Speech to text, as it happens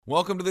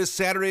Welcome to this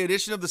Saturday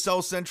edition of the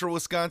South Central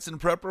Wisconsin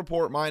Prep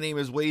Report. My name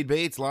is Wade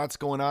Bates. Lots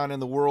going on in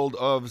the world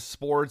of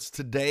sports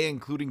today,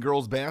 including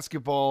girls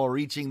basketball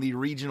reaching the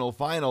regional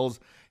finals.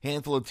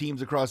 Handful of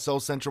teams across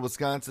South Central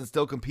Wisconsin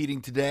still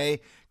competing today,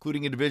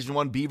 including in Division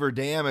I Beaver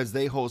Dam as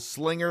they host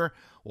Slinger,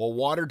 while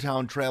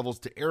Watertown travels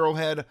to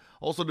Arrowhead.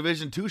 Also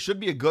Division II should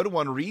be a good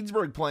one.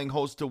 Reedsburg playing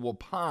host to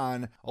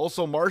Waupun.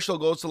 Also Marshall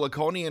goes to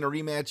Laconia in a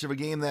rematch of a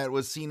game that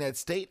was seen at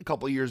State a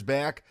couple years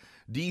back.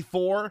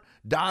 D4,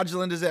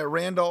 Dodgeland is at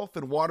Randolph,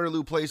 and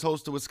Waterloo plays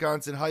host to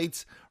Wisconsin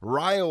Heights.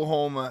 Rio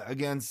home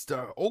against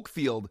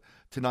Oakfield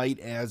tonight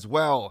as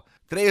well.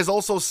 Today is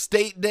also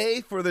State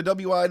Day for the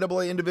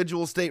WIAA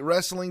Individual State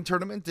Wrestling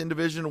Tournament in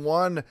Division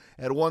I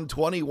at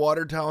 120.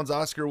 Watertown's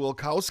Oscar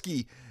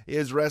Wilkowski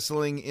is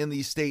wrestling in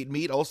the state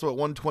meet. Also at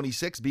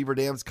 126, Beaver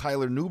Dam's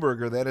Kyler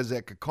Newberger. That is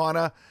at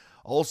Kaukauna.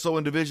 Also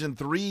in Division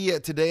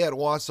III today at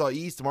Wausau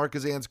East,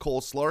 Marquezan's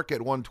Cole Slark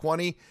at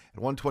 120. At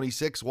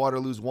 126,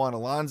 Waterloo's Juan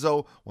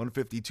Alonzo.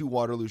 152,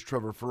 Waterloo's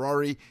Trevor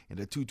Ferrari. And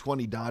at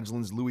 220,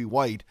 Dodgeland's Louis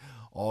White,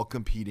 all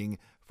competing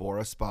for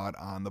a spot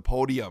on the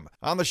podium.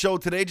 On the show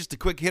today, just a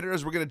quick hitter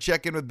as we're going to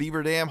check in with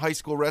Beaver Dam High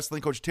School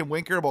Wrestling Coach Tim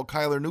Winker about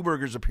Kyler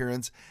Newberger's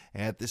appearance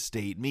at the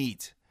state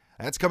meet.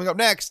 That's coming up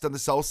next on the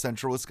South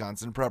Central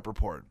Wisconsin Prep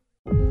Report.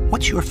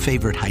 What's your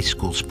favorite high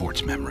school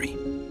sports memory?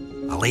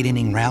 A late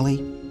inning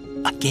rally?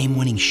 A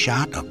game-winning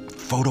shot? A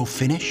photo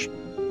finish?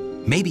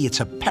 Maybe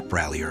it's a pep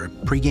rally or a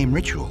pregame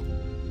ritual.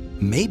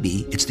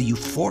 Maybe it's the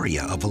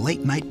euphoria of a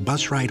late-night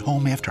bus ride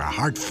home after a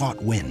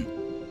hard-fought win.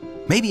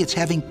 Maybe it's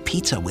having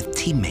pizza with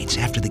teammates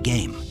after the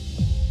game.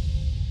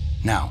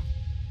 Now,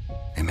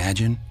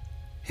 imagine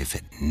if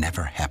it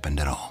never happened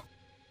at all.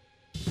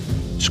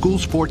 School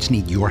sports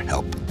need your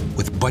help.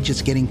 With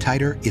budgets getting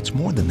tighter, it's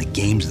more than the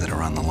games that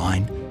are on the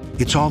line.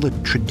 It's all the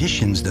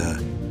traditions,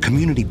 the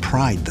community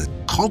pride, the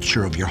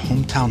culture of your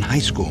hometown high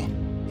school.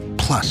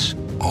 Plus,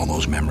 all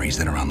those memories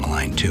that are on the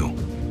line, too.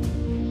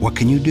 What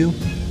can you do?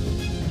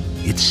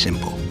 It's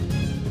simple.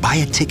 Buy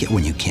a ticket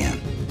when you can.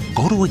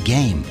 Go to a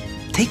game.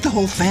 Take the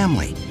whole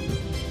family.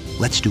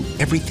 Let's do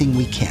everything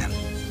we can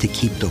to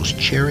keep those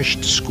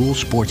cherished school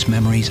sports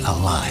memories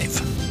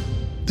alive.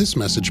 This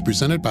message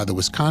presented by the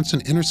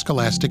Wisconsin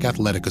Interscholastic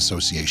Athletic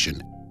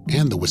Association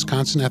and the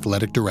Wisconsin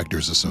Athletic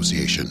Directors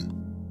Association.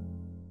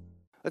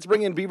 Let's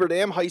bring in Beaver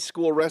Dam High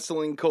School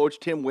wrestling coach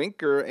Tim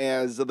Winker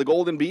as the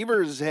Golden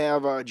Beavers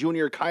have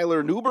junior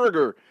Kyler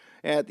Newberger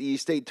at the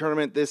state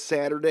tournament this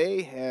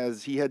Saturday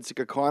as he heads to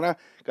Kaukauna.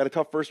 Got a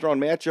tough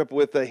first-round matchup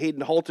with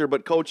Hayden Halter,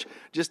 but Coach,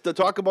 just to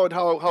talk about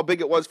how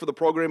big it was for the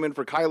program and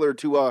for Kyler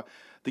to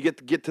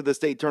get to the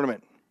state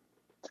tournament.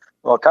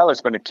 Well,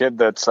 Kyler's been a kid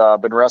that's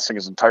been wrestling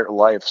his entire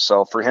life,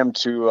 so for him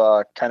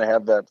to kind of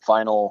have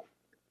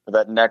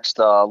that next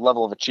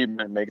level of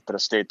achievement and make it to the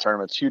state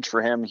tournament, it's huge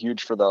for him,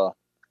 huge for the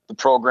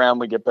program.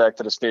 We get back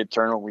to the state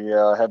tournament. We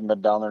haven't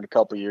been down there in a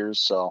couple of years,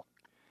 so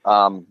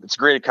it's a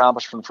great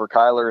accomplishment for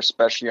Kyler,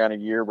 especially on a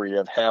year where you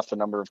have half the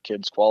number of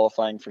kids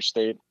qualifying for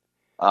state.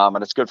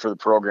 And it's good for the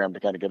program to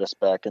kind of get us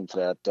back into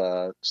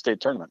that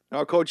state tournament.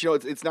 Now, Coach,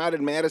 it's not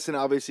in Madison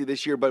obviously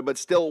this year, but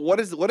still,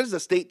 what is the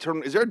state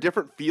tournament? Is there a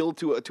different feel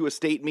to a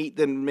state meet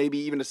than maybe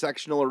even a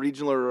sectional or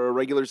regional or a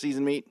regular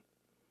season meet?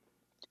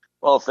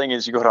 Well, the thing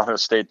is, you go down to a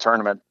state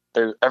tournament,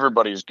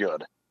 everybody's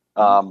good.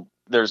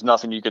 There's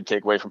nothing you could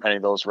take away from any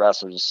of those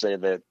wrestlers to say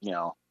that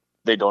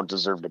they don't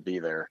deserve to be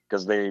there,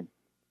 because they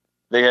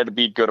had to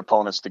beat good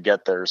opponents to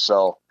get there.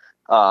 So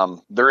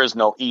there is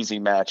no easy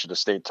match at a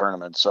state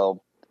tournament.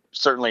 So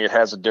certainly it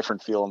has a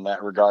different feel in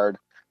that regard.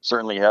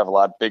 Certainly you have a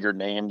lot bigger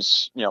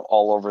names,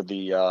 all over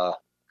the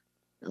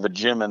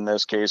gym in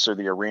this case, or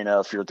the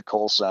arena if you're at the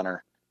Kohl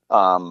Center.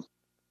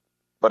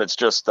 But it's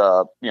just,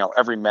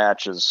 every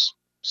match is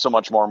so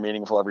much more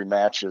meaningful. Every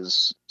match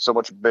is so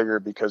much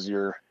bigger because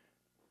you're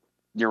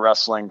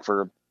wrestling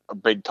for a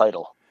big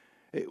title.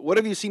 What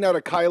have you seen out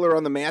of Kyler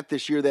on the mat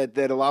this year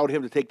that allowed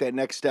him to take that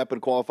next step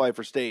and qualify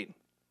for state?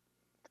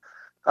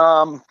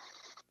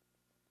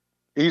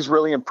 He's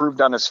really improved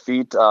on his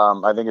feet.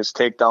 I think his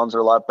takedowns are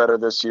a lot better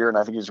this year, and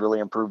I think he's really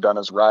improved on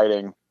his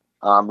riding,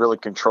 really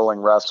controlling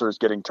wrestlers,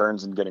 getting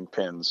turns and getting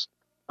pins.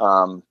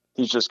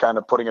 He's just kind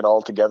of putting it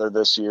all together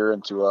this year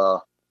into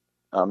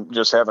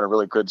just having a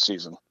really good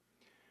season.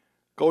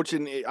 Coach,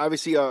 and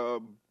obviously a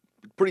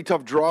pretty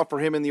tough draw for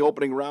him in the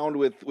opening round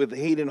with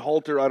Hayden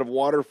Halter out of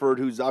Waterford,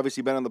 who's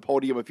obviously been on the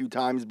podium a few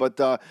times. But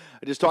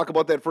just talk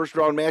about that first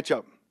round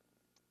matchup.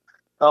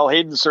 Oh,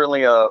 Hayden's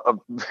certainly a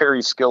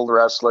very skilled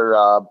wrestler.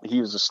 He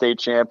was a state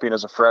champion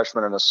as a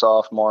freshman and a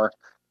sophomore.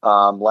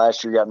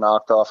 Last year he got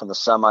knocked off in the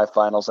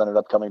semifinals, ended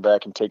up coming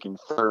back and taking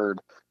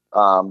third.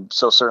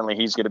 So certainly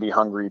he's going to be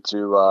hungry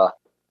to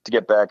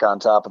get back on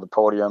top of the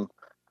podium.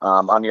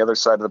 On the other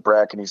side of the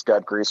bracket, he's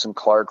got Grayson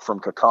Clark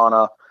from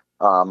Kaukauna,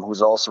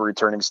 who's also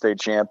returning state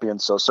champion.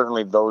 So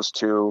certainly those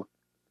two,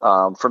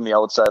 from the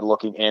outside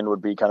looking in,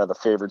 would be kind of the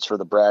favorites for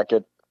the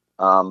bracket.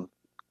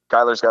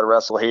 Kyler's got to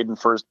wrestle Hayden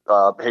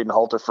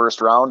Halter first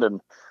round,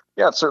 and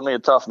yeah, it's certainly a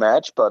tough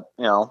match, but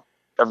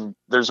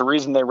there's a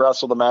reason they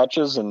wrestle the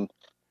matches, and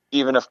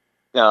even if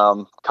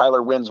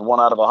Kyler wins 1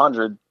 out of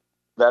 100,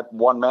 that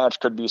one match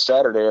could be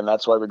Saturday, and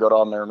that's why we go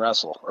down there and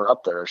wrestle, or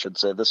up there, I should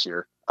say, this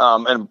year.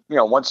 And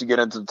once you get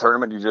into the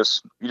tournament, you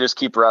just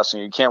keep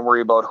wrestling. You can't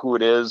worry about who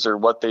it is or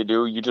what they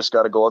do. You just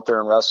got to go out there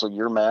and wrestle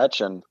your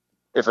match. And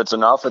if it's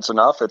enough, it's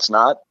enough. It's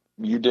not,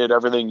 you did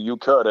everything you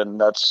could. And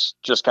that's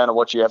just kind of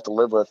what you have to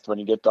live with when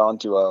you get down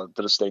to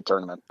the state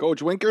tournament.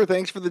 Coach Winker,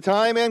 thanks for the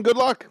time and good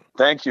luck.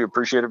 Thank you.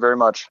 Appreciate it very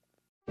much.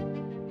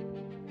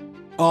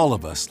 All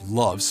of us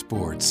love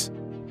sports,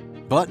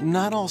 but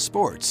not all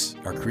sports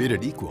are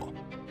created equal.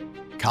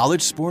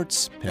 College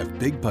sports have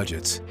big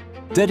budgets,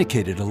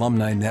 dedicated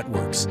alumni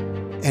networks,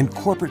 and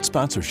corporate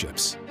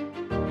sponsorships.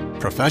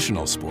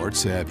 Professional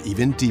sports have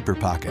even deeper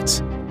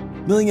pockets,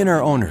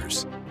 millionaire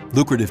owners,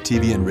 lucrative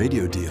TV and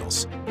radio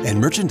deals, and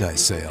merchandise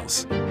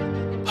sales.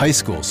 High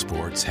school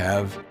sports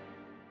have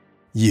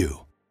you.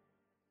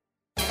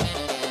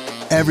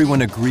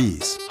 Everyone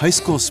agrees high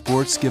school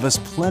sports give us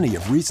plenty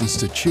of reasons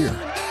to cheer.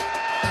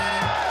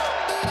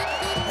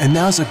 And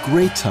now's a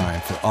great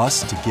time for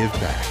us to give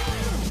back.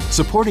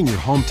 Supporting your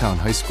hometown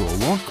high school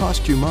won't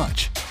cost you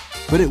much,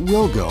 but it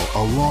will go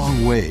a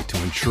long way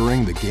to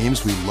ensuring the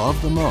games we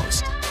love the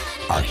most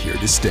are here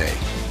to stay.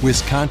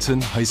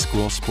 Wisconsin high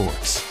school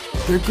sports.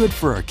 They're good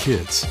for our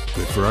kids,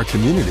 good for our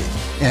community,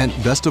 and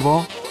best of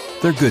all,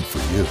 they're good for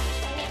you.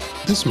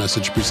 This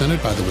message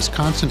presented by the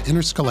Wisconsin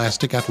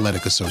Interscholastic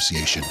Athletic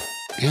Association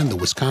and the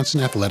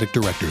Wisconsin Athletic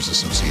Directors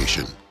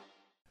Association.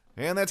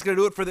 And that's going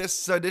to do it for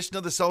this edition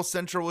of the South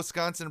Central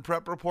Wisconsin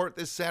Prep Report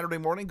this Saturday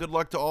morning. Good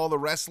luck to all the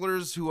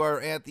wrestlers who are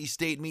at the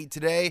state meet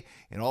today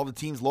and all the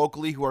teams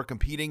locally who are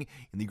competing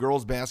in the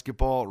girls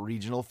basketball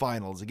regional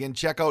finals. Again,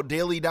 check out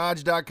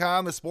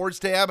dailydodge.com, the sports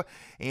tab,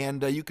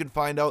 and you can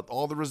find out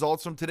all the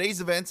results from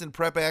today's events and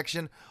prep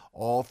action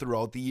all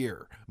throughout the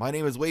year. My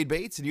name is Wade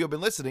Bates, and you have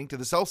been listening to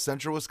the South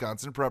Central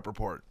Wisconsin Prep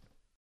Report.